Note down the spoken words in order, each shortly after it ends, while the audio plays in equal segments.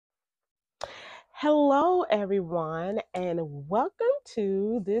Hello, everyone, and welcome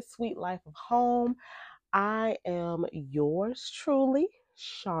to this sweet life of home. I am yours truly,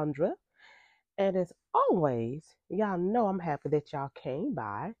 Chandra, and as always, y'all know I'm happy that y'all came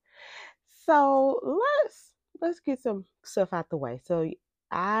by. So let's get some stuff out the way. So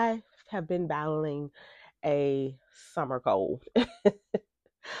I have been battling a summer cold.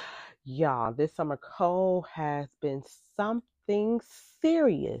 Y'all, this summer cold has been something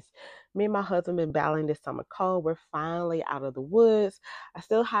serious. Me and my husband been battling this summer cold. We're finally out of the woods. I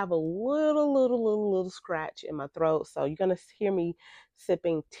still have a little scratch in my throat. So you're gonna hear me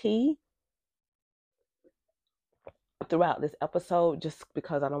sipping tea throughout this episode just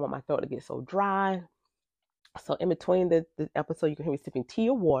because I don't want my throat to get so dry. So in between the episode, you can hear me sipping tea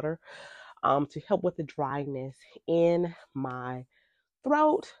or water to help with the dryness in my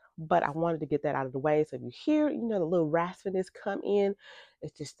throat, but I wanted to get that out of the way. So if you hear, the little raspiness come in,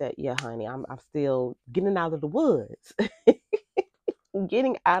 it's just that, yeah, honey, I'm still getting out of the woods,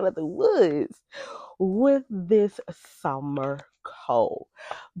 getting out of the woods with this summer cold.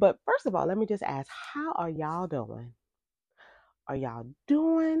 But first of all, let me just ask, how are y'all doing? Are y'all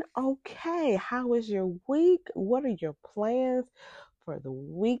doing okay? How is your week? What are your plans for the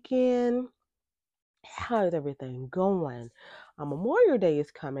weekend? How is everything going? Memorial Day is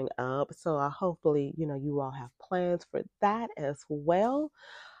coming up, so I hopefully you all have plans for that as well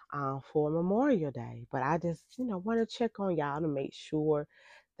for Memorial Day. But I just want to check on y'all to make sure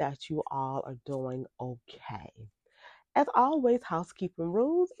that you all are doing okay. As always, housekeeping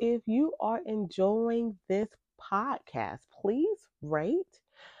rules. If you are enjoying this podcast, please rate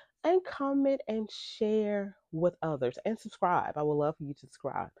and comment and share with others and subscribe. I would love for you to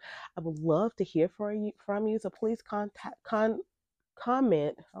subscribe. I would love to hear from you. So please comment.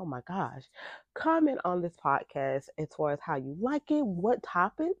 Oh my gosh, comment on this podcast as far as how you like it, what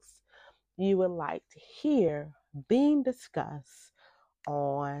topics you would like to hear being discussed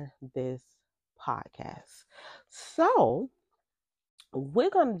on this podcast. So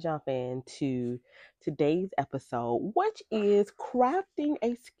we're going to jump into today's episode, which is crafting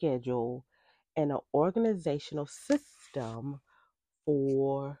a schedule and an organizational system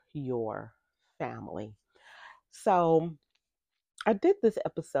for your family. So, I did this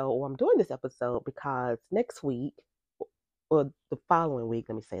episode, or I'm doing this episode because next week, or the following week,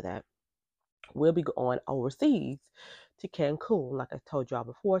 let me say that, we'll be going overseas to Cancun, like I told y'all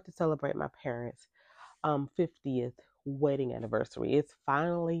before, to celebrate my parents' 50th wedding anniversary. It's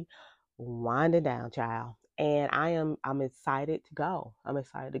finally winding down, child. And I'm excited to go. I'm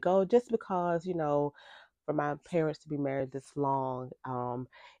excited to go just because, for my parents to be married this long,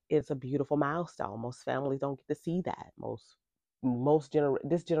 it's a beautiful milestone. Most families don't get to see that.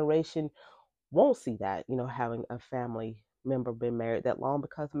 This generation won't see that, having a family member been married that long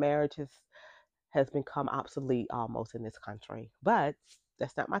because marriage has become obsolete almost in this country. But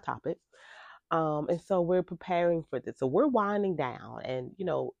that's not my topic. And so we're preparing for this. So we're winding down, and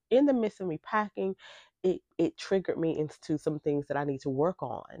in the midst of me packing, it triggered me into some things that I need to work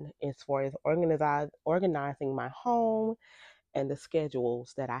on as far as organizing my home and the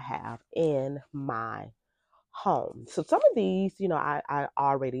schedules that I have in my home. So some of these, I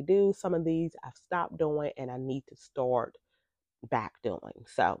already do. Some of these I've stopped doing, and I need to start back doing.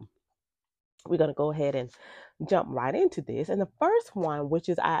 So we're going to go ahead and jump right into this. And the first one, which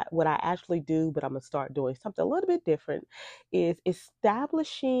is what I actually do, but I'm going to start doing something a little bit different, is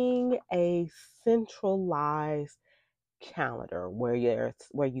establishing a centralized calendar where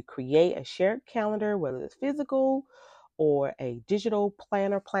you create a shared calendar, whether it's physical or a digital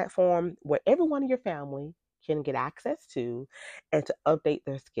planner platform where everyone in your family can get access to and to update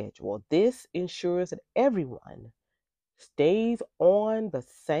their schedule. This ensures that everyone stays on the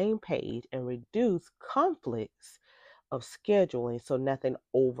same page and reduce conflicts of scheduling so nothing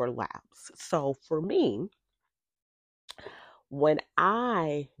overlaps. So for me, when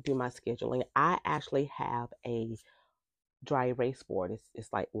I do my scheduling, I actually have a dry erase board.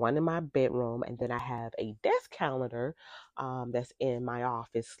 It's like one in my bedroom, and then I have a desk calendar that's in my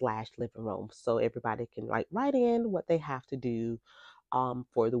office slash living room, so everybody can like write in what they have to do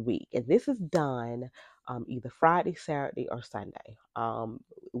for the week. And this is done either Friday, Saturday, or Sunday.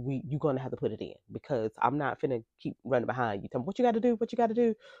 You're gonna have to put it in because I'm not finna keep running behind you. Tell me what you got to do. What you got to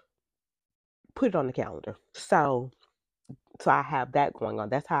do. Put it on the calendar. So I have that going on.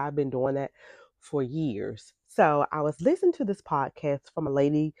 That's how I've been doing that for years. So I was listening to this podcast from a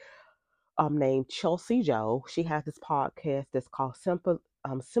lady named Chelsea Joe. She has this podcast that's called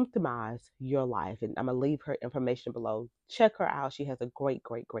Symptomize Your Life. And I'm going to leave her information below. Check her out. She has a great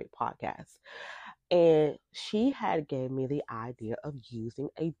podcast. And she had gave me the idea of using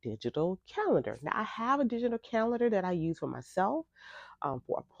a digital calendar. Now I have a digital calendar that I use for myself,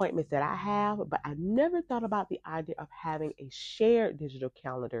 for appointments that I have, but I never thought about the idea of having a shared digital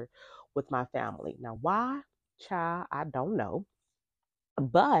calendar with my family. Now, why, child, I don't know.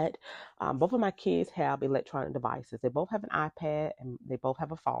 But both of my kids have electronic devices. They both have an iPad and they both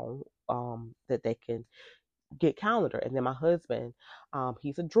have a phone, that they can get calendar. And then my husband,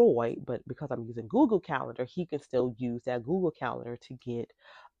 he's a droid, but because I'm using Google Calendar, he can still use that Google Calendar to get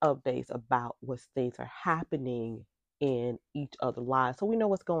updates about what things are happening in each other's lives, so we know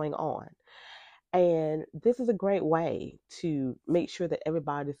what's going on. And this is a great way to make sure that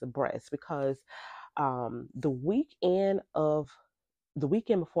everybody's abreast, because the weekend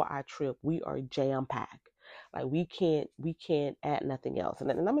before our trip, we are jam packed. Like we can't add nothing else.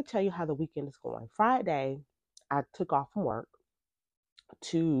 And let me tell you how the weekend is going. Friday, I took off from work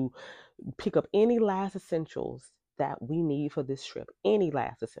to pick up any last essentials that we need for this trip. Any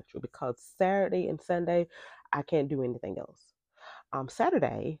last essential, because Saturday and Sunday, I can't do anything else.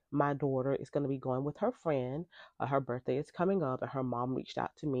 Saturday, my daughter is going to be going with her friend. Her birthday is coming up, and her mom reached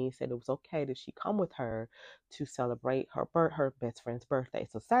out to me and said it was okay that she come with her to celebrate her best friend's birthday.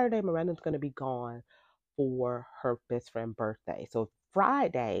 So Saturday, Miranda's going to be gone for her best friend birthday. So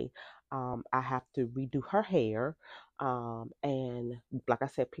Friday, I have to redo her hair, and like I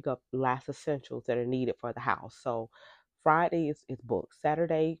said, pick up last essentials that are needed for the house. So Friday is booked.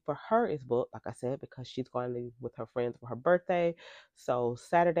 Saturday for her is booked, like I said, because she's going to be with her friends for her birthday. So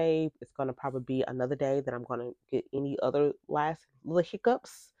Saturday is going to probably be another day that I'm going to get any other last little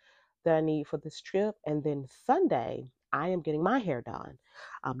hiccups that I need for this trip. And then Sunday, I am getting my hair done.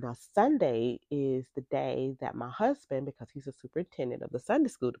 Now, Sunday is the day that my husband, because he's a superintendent of the Sunday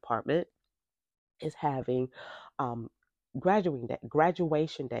school department, is having um,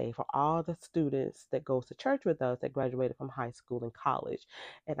 graduation day for all the students that goes to church with us that graduated from high school and college,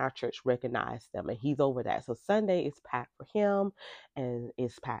 and our church recognized them, and he's over that. So Sunday is packed for him, and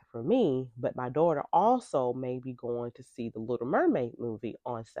it's packed for me. But my daughter also may be going to see the Little Mermaid movie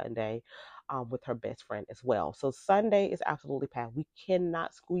on Sunday, with her best friend as well. So Sunday is absolutely packed. We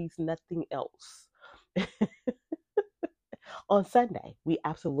cannot squeeze nothing else on Sunday. We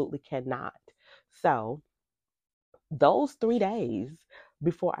absolutely cannot. So those 3 days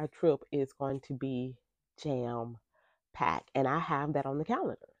before our trip is going to be jam packed, and I have that on the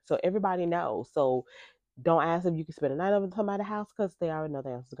calendar, so everybody knows. So don't ask if you can spend a night over at somebody's house, because they already know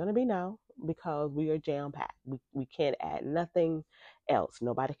the answer is going to be no, because we are jam packed. We can't add nothing else.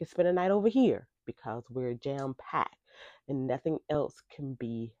 Nobody can spend a night over here because we're jam packed, and nothing else can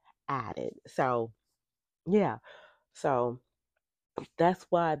be added. So yeah, so that's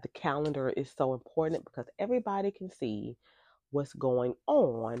why the calendar is so important, because everybody can see what's going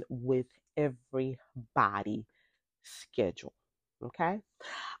on with everybody schedule. Okay.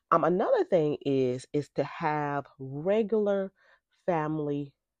 Another thing is to have regular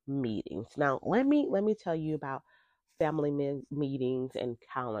family meetings. Now, let me tell you about meetings and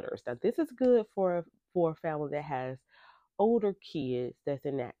calendars. Now, this is good for a family that has older kids that's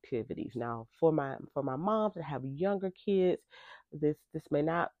in activities. Now, for my moms that have younger kids, this may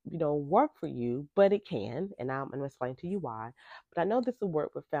not work for you, but it can, and I'm going to explain to you why. But I know this will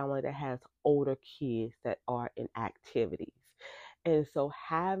work for family that has older kids that are in activities. And so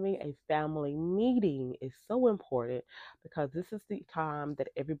having a family meeting is so important, because this is the time that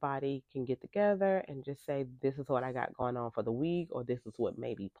everybody can get together and just say, this is what I got going on for the week, or this is what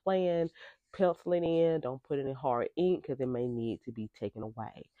may be planned. Pencil it in, don't put it in hard ink, because it may need to be taken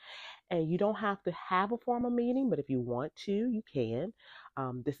away. And you don't have to have a formal meeting, but if you want to, you can.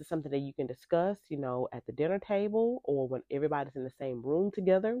 This is something that you can discuss, at the dinner table, or when everybody's in the same room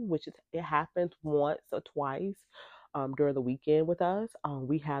together, which it happens once or twice during the weekend with us.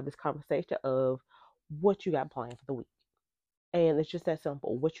 We have this conversation of what you got planned for the week. And it's just that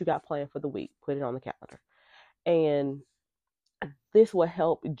simple. What you got planned for the week, put it on the calendar. And this will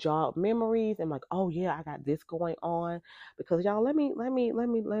help jog memories, and like, oh yeah, I got this going on. Because y'all, let me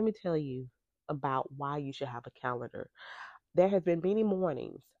tell you about why you should have a calendar. There has been many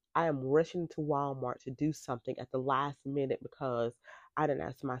mornings I am rushing to Walmart to do something at the last minute, because I didn't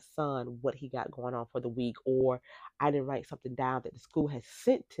ask my son what he got going on for the week, or I didn't write something down that the school has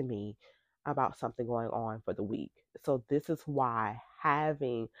sent to me about something going on for the week. So this is why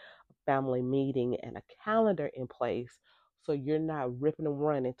having family meeting and a calendar in place, so you're not ripping and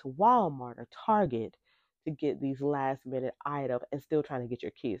running to Walmart or Target to get these last minute items and still trying to get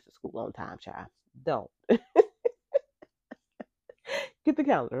your kids to school on time, child. Don't. Get the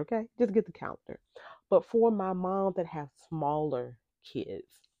calendar, okay? Just get the calendar. But for my mom that have smaller kids,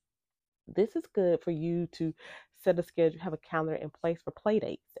 This is good for you to set a schedule, have a calendar in place for play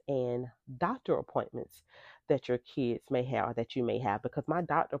dates and doctor appointments that your kids may have or that you may have, because my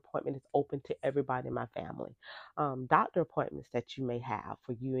doctor appointment is open to everybody in my family. Doctor appointments that you may have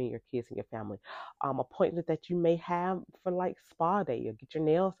for you and your kids and your family, appointments that you may have for like spa day or get your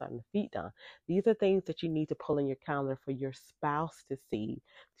nails done, the feet done. These are things that you need to pull in your calendar for your spouse to see,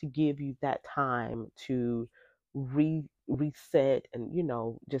 to give you that time to reset and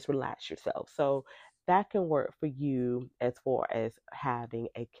just relax yourself. So that can work for you as far as having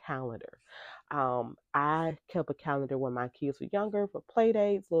a calendar. I kept a calendar when my kids were younger for play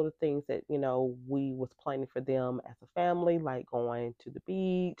dates, little things that we was planning for them as a family, like going to the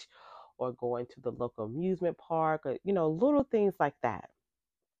beach or going to the local amusement park, or little things like that.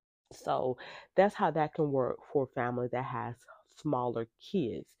 So that's how that can work for a family that has smaller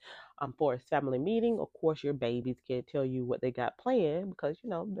kids. For a family meeting, of course, your babies can't tell you what they got planned because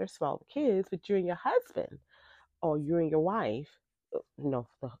they're smaller kids. But you and your husband, or you and your wife,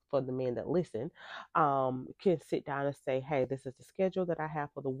 for the men that listen, can sit down and say, "Hey, this is the schedule that I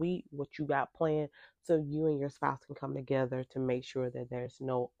have for the week. What you got planned?" So you and your spouse can come together to make sure that there's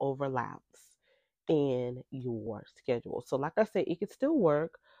no overlaps in your schedule. So, like I said, it can still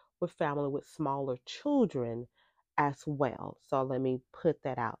work with family with smaller children as well. So let me put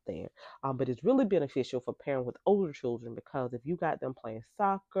that out there. But it's really beneficial for parents with older children, because if you got them playing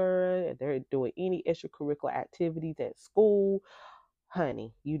soccer and they're doing any extracurricular activities at school,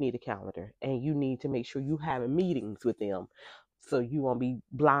 honey, you need a calendar and you need to make sure you having meetings with them so you won't be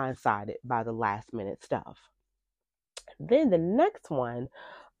blindsided by the last minute stuff. Then the next one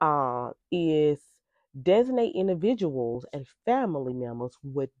is designate individuals and family members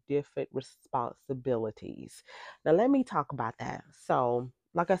with different responsibilities. Now, let me talk about that. So,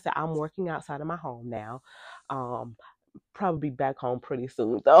 like I said, I'm working outside of my home now. Um, Probably be back home pretty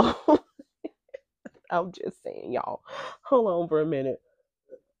soon, though. I'm just saying, y'all. Hold on for a minute.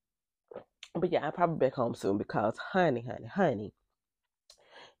 But yeah, I'll probably back home soon because, honey, honey, honey.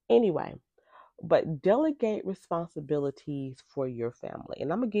 Anyway, but delegate responsibilities for your family.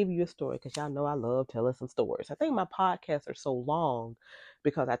 And I'm gonna give you a story because y'all know I love telling some stories. I think my podcasts are so long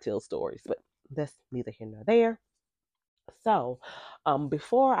because I tell stories, but that's neither here nor there. So,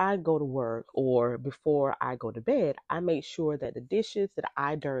 before I go to work or before I go to bed, I make sure that the dishes that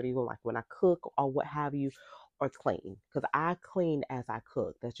I dirty, like when I cook or what have you, are clean, because I clean as I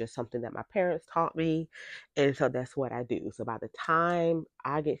cook. That's just something that my parents taught me, and so that's what I do. So by the time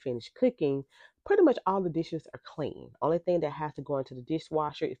I get finished cooking, pretty much all the dishes are clean. Only thing that has to go into the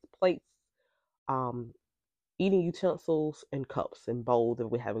dishwasher is plates, um, eating utensils, and cups and bowls if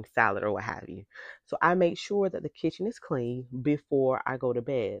we're having salad or what have you. So I make sure that the kitchen is clean before I go to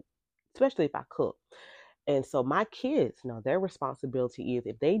bed, especially if I cook. And so my kids know their responsibility is,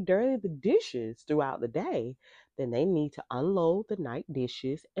 if they dirty the dishes throughout the day, then they need to unload the night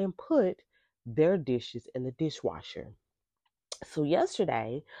dishes and put their dishes in the dishwasher. So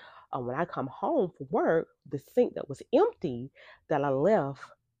yesterday, when I come home from work, the sink that was empty that I left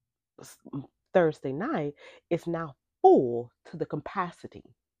Thursday night is now full to the capacity,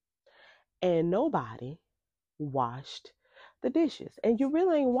 and nobody washed the dishes. And you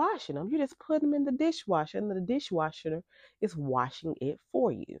really ain't washing them. You just put them in the dishwasher, and the dishwasher is washing it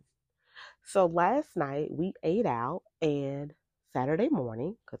for you. So last night we ate out, and Saturday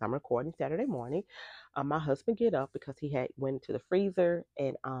morning, because I'm recording Saturday morning, my husband get up because he had went to the freezer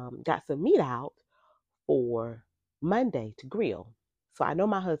and got some meat out for Monday to grill. So I know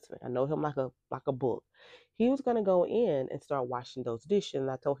my husband. I know him like a book. He was gonna go in and start washing those dishes, and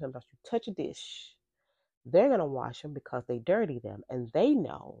I told him, "Don't you touch a dish. They're gonna wash them because they dirty them, and they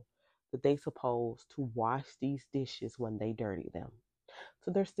know that they supposed to wash these dishes when they dirty them. So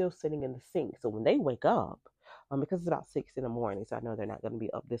they're still sitting in the sink. So when they wake up, because it's about 6 in the morning, so I know they're not gonna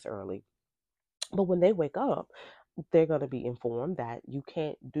be up this early. But when they wake up, they're going to be informed that you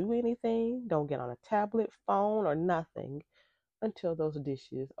can't do anything, don't get on a tablet, phone, or nothing until those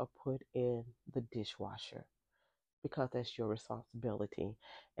dishes are put in the dishwasher, because that's your responsibility.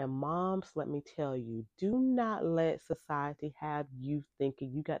 And moms, let me tell you, do not let society have you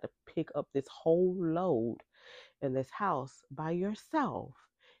thinking you got to pick up this whole load in this house by yourself.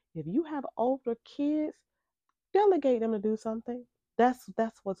 If you have older kids, delegate them to do something. That's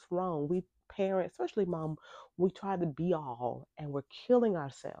what's wrong. We parents, especially mom, we try to be all, and we're killing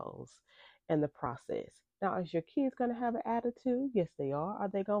ourselves in the process. Now, is your kids gonna have an attitude? Yes, they are. Are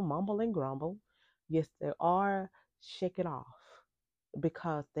they gonna mumble and grumble? Yes, they are. Shake it off,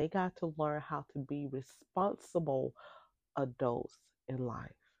 because they got to learn how to be responsible adults in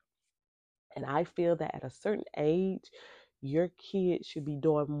life. And I feel that at a certain age, your kids should be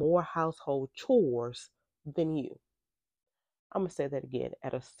doing more household chores than you. I'm going to say that again.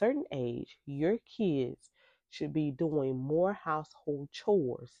 At a certain age, your kids should be doing more household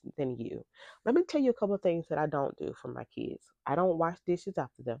chores than you. Let me tell you a couple of things that I don't do for my kids. I don't wash dishes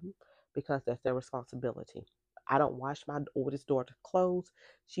after them because that's their responsibility. I don't wash my oldest daughter's clothes.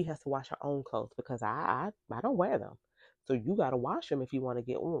 She has to wash her own clothes because I don't wear them. So you got to wash them if you want to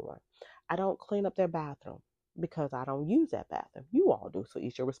get warm. I don't clean up their bathroom because I don't use that bathroom. You all do, so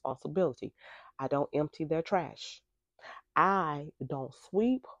it's your responsibility. I don't empty their trash. I don't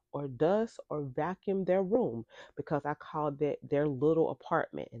sweep or dust or vacuum their room because I call that their little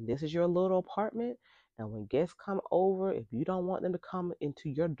apartment. And this is your little apartment. And when guests come over, if you don't want them to come into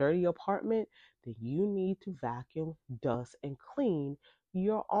your dirty apartment, then you need to vacuum, dust, and clean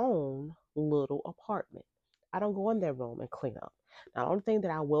your own little apartment. I don't go in their room and clean up. Now, the only thing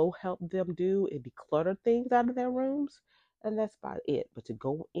that I will help them do is declutter things out of their rooms, and that's about it. But to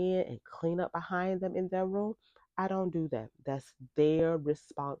go in and clean up behind them in their room, I don't do that. That's their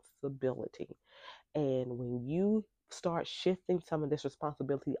responsibility. And when you start shifting some of this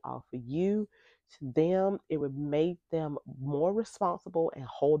responsibility off of you to them, it would make them more responsible and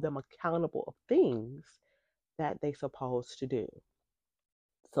hold them accountable of things that they supposed to do.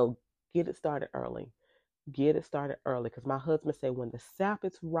 So get it started early. Get it started early because my husband said when the sap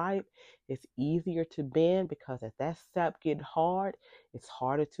is ripe, it's easier to bend because if that sap get hard, it's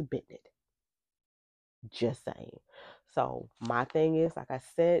harder to bend it. Just saying. So my thing is, like I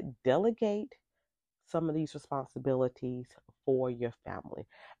said, delegate some of these responsibilities for your family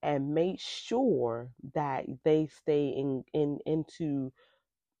and make sure that they stay into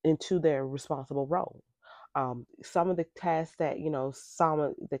their responsible role. Some of the tasks that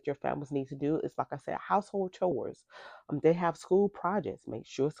some that your families need to do is, like I said, household chores. They have school projects. Make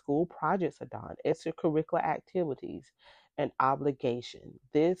sure school projects are done. Extracurricular activities and obligation.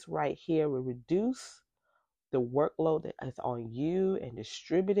 This right here will reduce the workload that is on you and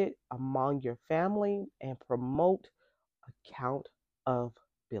distribute it among your family and promote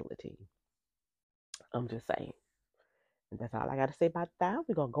accountability. I'm just saying. And that's all I got to say about that.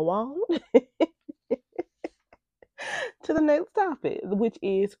 We're going to go on to the next topic, which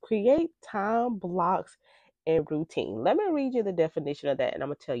is create time blocks and routine. Let me read you the definition of that, and I'm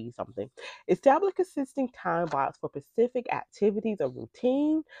going to tell you something. Establish consistent time blocks for specific activities or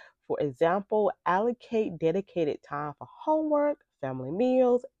routine. For example, allocate dedicated time for homework, family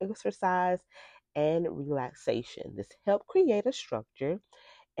meals, exercise, and relaxation. This helps create a structure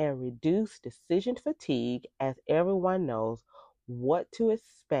and reduce decision fatigue as everyone knows what to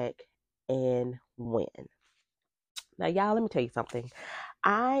expect and when. Now, y'all, let me tell you something.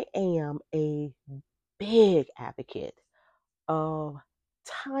 I am a big advocate of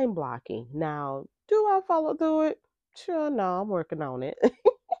time blocking. Now, do I follow through it? Sure, no, I'm working on it.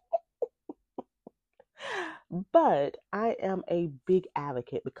 But I am a big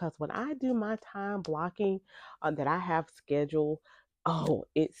advocate because when I do my time blocking that I have scheduled, oh,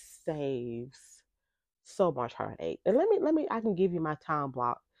 it saves so much heartache. And I can give you my time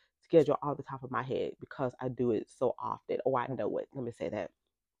block schedule off the top of my head because I do it so often, or I know it. Let me say that.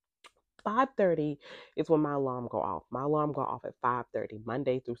 5:30 is when my alarm go off. My alarm go off at 5:30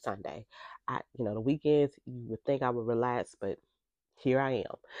 Monday through Sunday. The weekends you would think I would relax, but here I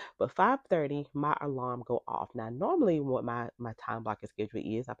am. But 5:30 my alarm go off. Now normally what my time blocking schedule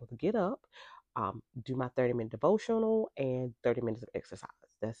is, I'm supposed to get up, do my 30-minute devotional and 30 minutes of exercise.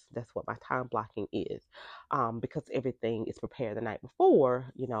 That's what my time blocking is. Because everything is prepared the night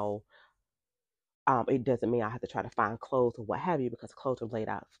before, it doesn't mean I have to try to find clothes or what have you because clothes are laid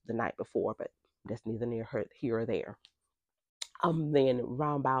out the night before, but that's neither near here or there. Then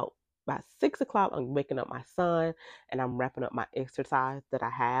around about 6 o'clock, I'm waking up my son and I'm wrapping up my exercise that I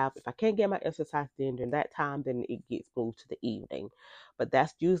have. If I can't get my exercise done during that time, then it gets moved to the evening. But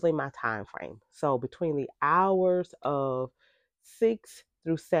that's usually my time frame. So between the hours of 6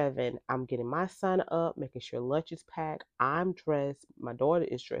 through 7, I'm getting my son up, making sure lunch is packed. I'm dressed. My daughter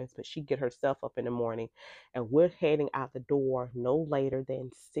is dressed, but she get herself up in the morning, and we're heading out the door no later than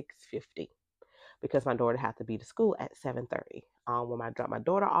 6:50 because my daughter has to be to school at 7:30. When I drop my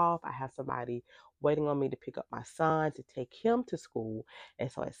daughter off, I have somebody waiting on me to pick up my son to take him to school,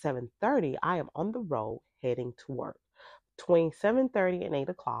 and so at 7:30, I am on the road heading to work. Between 7:30 and 8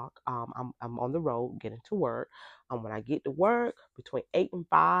 o'clock, I'm on the road getting to work. When I get to work, between 8 and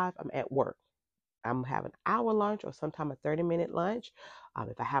 5, I'm at work. I'm having an hour lunch or sometimes a 30-minute lunch.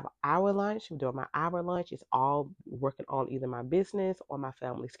 If I have an hour lunch, during my hour lunch, it's all working on either my business or my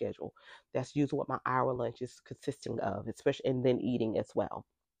family schedule. That's usually what my hour lunch is consisting of, especially, and then eating as well.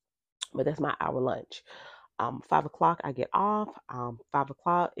 But that's my hour lunch. 5 o'clock, I get off. 5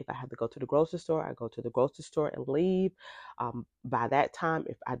 o'clock, if I have to go to the grocery store, I go to the grocery store and leave. By that time,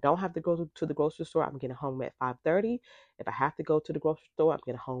 if I don't have to go to the grocery store, I'm getting home at 5:30. If I have to go to the grocery store, I'm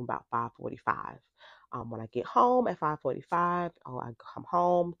getting home about 5:45. When I get home at 5:45, I come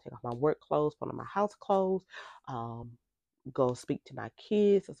home, take off my work clothes, put on my house clothes, um, go speak to my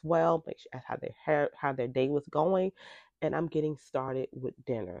kids as well, make sure how their day was going, and I'm getting started with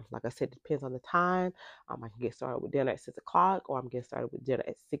dinner. Like I said, it depends on the time. I can get started with dinner at 6 o'clock, or I'm getting started with dinner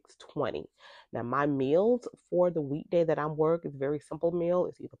at 6:20. Now, my meals for the weekday that I'm working is a very simple meal.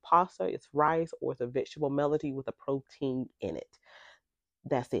 It's either pasta, it's rice, or it's a vegetable melody with a protein in it.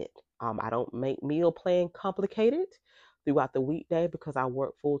 That's it. I don't make meal plan complicated throughout the weekday because I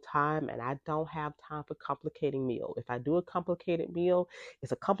work full time and I don't have time for complicating meal. If I do a complicated meal,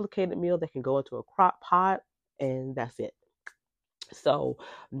 it's a complicated meal that can go into a crock pot, and that's it. So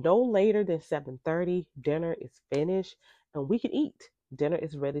no later than 7:30, dinner is finished and we can eat. Dinner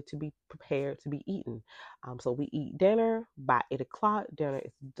is ready to be prepared to be eaten. So we eat dinner by 8 o'clock. Dinner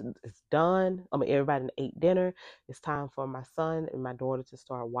is done. Everybody ate dinner. It's time for my son and my daughter to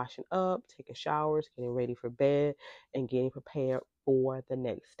start washing up, taking showers, getting ready for bed, and getting prepared for the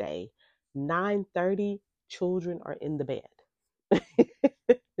next day. 9:30, children are in the bed.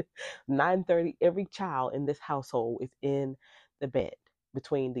 9:30, every child in this household is in the bed.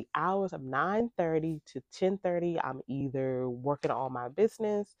 Between the hours of 9:30 to 10:30, I'm either working on my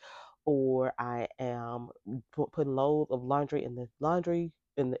business, or I am putting loads of laundry in the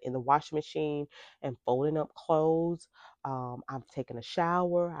in the washing machine and folding up clothes. I'm taking a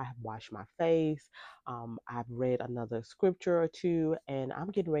shower. I have washed my face. I've read another scripture or two, and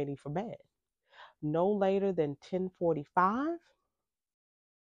I'm getting ready for bed. No later than 10:45,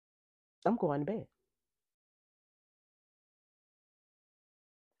 I'm going to bed.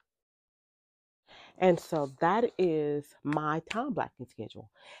 And so that is my time blocking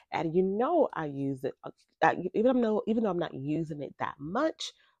schedule. And I use it, even though I'm not using it that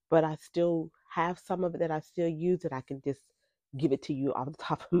much, but I still have some of it that I still use, that I can just give it to you off the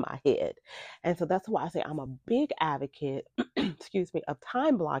top of my head. And so that's why I say I'm a big advocate, excuse me, of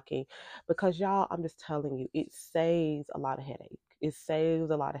time blocking, because y'all, I'm just telling you, it saves a lot of headache. It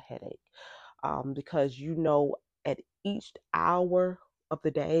saves a lot of headache, because at each hour of the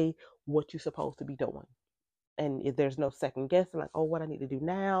day what you're supposed to be doing. And if there's no second guessing, like, oh, what I need to do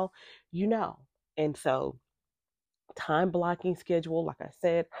now, you know. And so, time blocking schedule, like I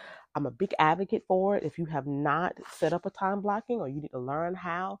said, I'm a big advocate for it. If you have not set up a time blocking, or you need to learn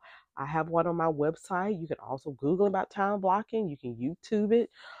how, I have one on my website. You can also Google about time blocking. You can YouTube it,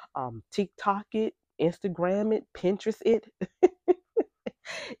 TikTok it, Instagram it, Pinterest it.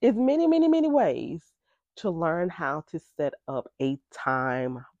 It's many, many, many ways to learn how to set up a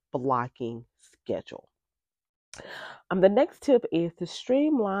time blocking schedule. The next tip is to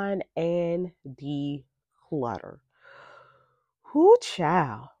streamline and declutter. Whoo,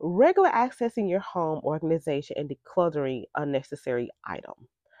 child. Regular accessing your home organization and decluttering unnecessary items.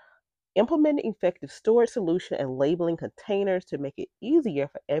 Implement an effective storage solution and labeling containers to make it easier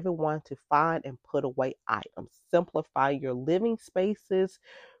for everyone to find and put away items. Simplify your living spaces,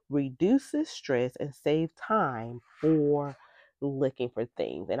 reduces stress, and save time for looking for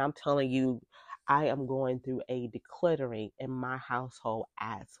things. And I'm telling you, I am going through a decluttering in my household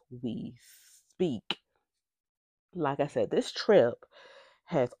as we speak. Like I said, this trip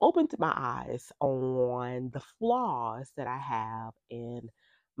has opened my eyes on the flaws that I have in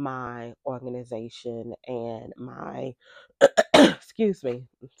my organization and my excuse me,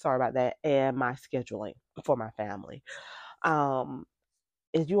 sorry about that, and my scheduling for my family. Um,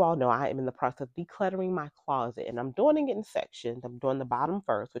 as you all know, I am in the process of decluttering my closet, and I'm doing it in sections. I'm doing the bottom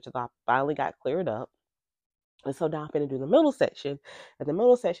first, which is I finally got cleared up. And so now I'm going to do the middle section. And the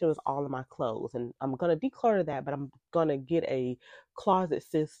middle section is all of my clothes. And I'm going to declutter that, but I'm going to get a closet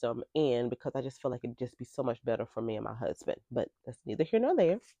system in, because I just feel like it'd just be so much better for me and my husband. But that's neither here nor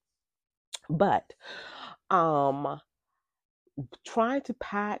there. But um trying to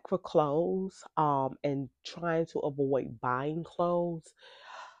pack for clothes, and trying to avoid buying clothes.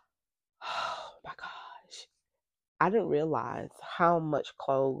 Oh my gosh. I didn't realize how much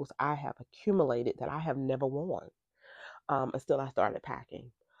clothes I have accumulated that I have never worn, until I started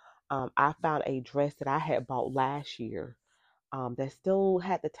packing. I found a dress that I had bought last year, that still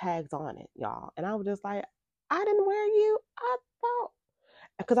had the tags on it, y'all. And I was just like, I didn't wear you. I thought,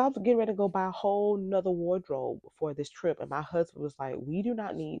 because I was getting ready to go buy a whole nother wardrobe for this trip. And my husband was like, we do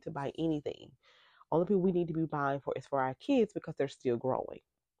not need to buy anything. Only people we need to be buying for is for our kids, because they're still growing.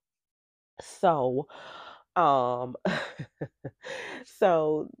 So, um,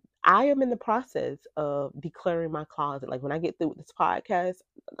 so I am in the process of decluttering my closet. Like when I get through with this podcast,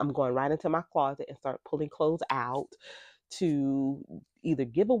 I'm going right into my closet and start pulling clothes out to either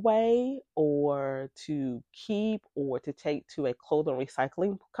give away or to keep or to take to a clothing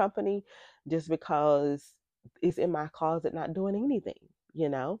recycling company just because it's in my closet not doing anything, you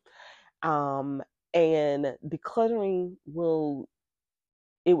know? Um, and decluttering would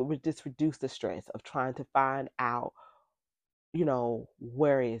just reduce the stress of trying to find out,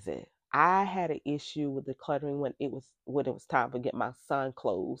 where is it? I had an issue with decluttering when it was time to get my son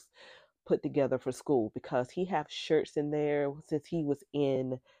clothes put together for school because he have shirts in there since he was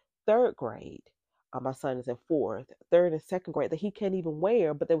in third grade. My son is in fourth, third and second grade that he can't even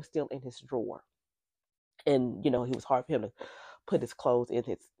wear, but they were still in his drawer. And he was hard for him to put his clothes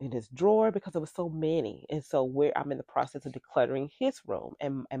in his drawer because there was so many. And so where I'm in the process of decluttering his room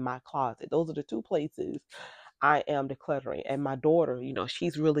and my closet. Those are the two places I am decluttering. And my daughter,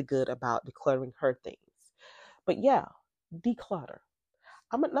 she's really good about decluttering her things. But yeah, declutter.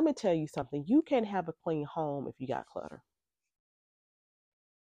 Let me tell you something. You can't have a clean home if you got clutter.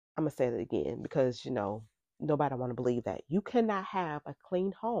 I'm gonna say that again because nobody want to believe that. You cannot have a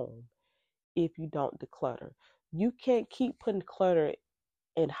clean home if you don't declutter. You can't keep putting clutter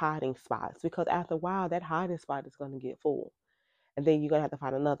in hiding spots because after a while that hiding spot is going to get full, and then you're going to have to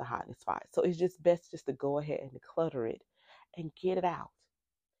find another hiding spot. So it's just best just to go ahead and declutter it and get it out.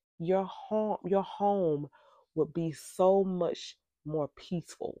 Your home would be so much more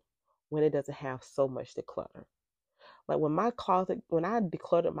peaceful when it doesn't have so much declutter. Like when I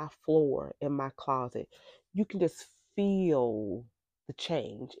decluttered my floor in my closet, you can just feel the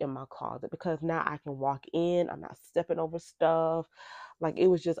change in my closet because now I can walk in, I'm not stepping over stuff. Like it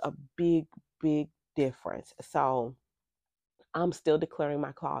was just a big, big difference. So I'm still declaring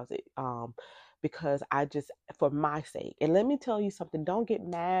my closet because I just, for my sake. And let me tell you something, don't get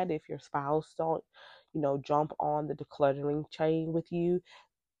mad if your spouse don't, jump on the decluttering chain with you.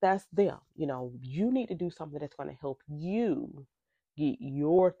 That's them. You need to do something that's going to help you get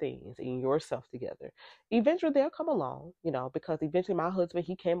your things and yourself together. Eventually they'll come along, because eventually my husband,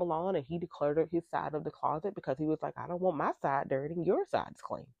 he came along and he decluttered his side of the closet because he was like, I don't want my side dirty and your side's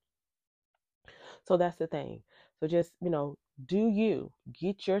clean. So that's the thing. So just, do you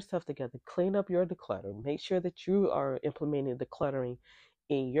get yourself together, clean up your declutter, make sure that you are implementing decluttering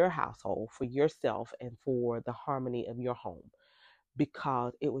in your household for yourself and for the harmony of your home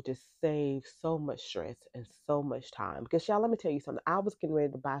because it would just save so much stress and so much time. Because y'all, let me tell you something. I was getting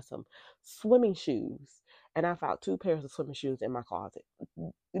ready to buy some swimming shoes, and I found two pairs of swimming shoes in my closet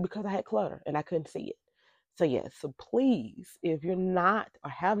because I had clutter and I couldn't see it. So yes, so please, if you're not or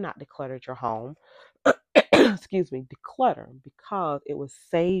have not decluttered your home, excuse me, declutter because it will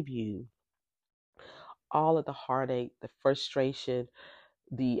save you all of the heartache, the frustration,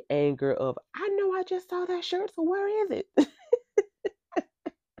 the anger of I know I just saw that shirt, so where is it?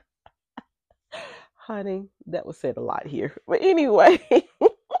 Honey, that was said a lot here. But anyway,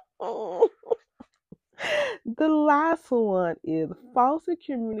 the last one is foster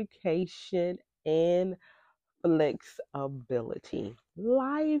communication and flexibility.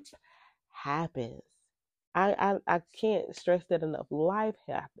 Life happens. I can't stress that enough. Life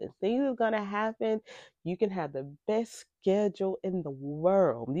happens. Things are gonna happen. You can have the best schedule in the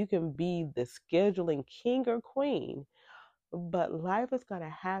world. You can be the scheduling king or queen. But life is going to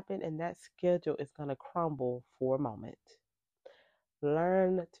happen and that schedule is going to crumble for a moment.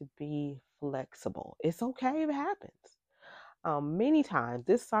 Learn to be flexible. It's okay if it happens. Many times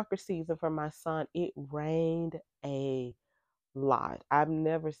this soccer season for my son, it rained a lot. I've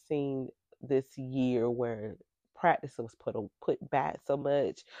never seen this year where practice was put back so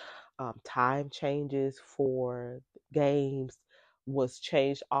much. Time changes for games was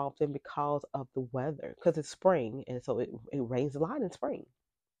changed often because of the weather because it's spring and so it rains a lot in spring.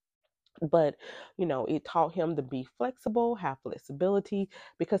 But it taught him to be flexible, have flexibility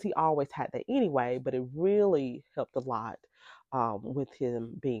because he always had that anyway, but it really helped a lot with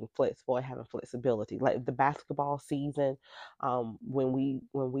him being flexible and having flexibility. Like the basketball season, when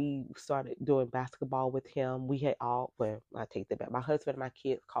we started doing basketball with him, we had all, well, I take that back, my husband and my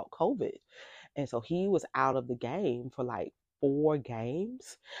kids caught COVID, and so he was out of the game for like 4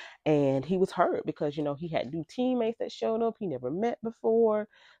 games, and he was hurt because he had new teammates that showed up he never met before.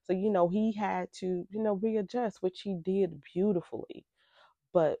 So he had to readjust, which he did beautifully.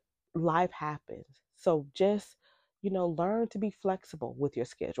 But life happens. So just learn to be flexible with your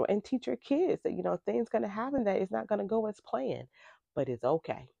schedule and teach your kids that things going to happen that it's not going to go as planned, but it's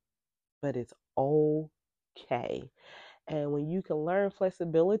okay. But it's okay. And when you can learn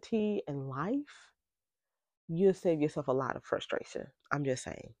flexibility in life, you'll save yourself a lot of frustration. I'm just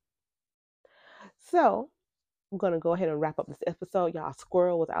saying. So I'm going to go ahead and wrap up this episode. Y'all,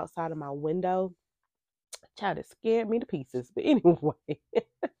 squirrel was outside of my window. Child, it scared me to pieces. But anyway,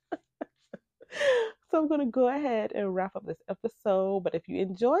 so I'm going to go ahead and wrap up this episode. But if you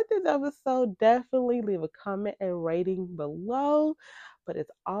enjoyed this episode, definitely leave a comment and rating below. But as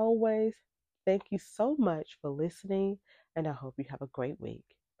always, thank you so much for listening, and I hope you have a great week.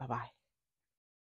 Bye bye.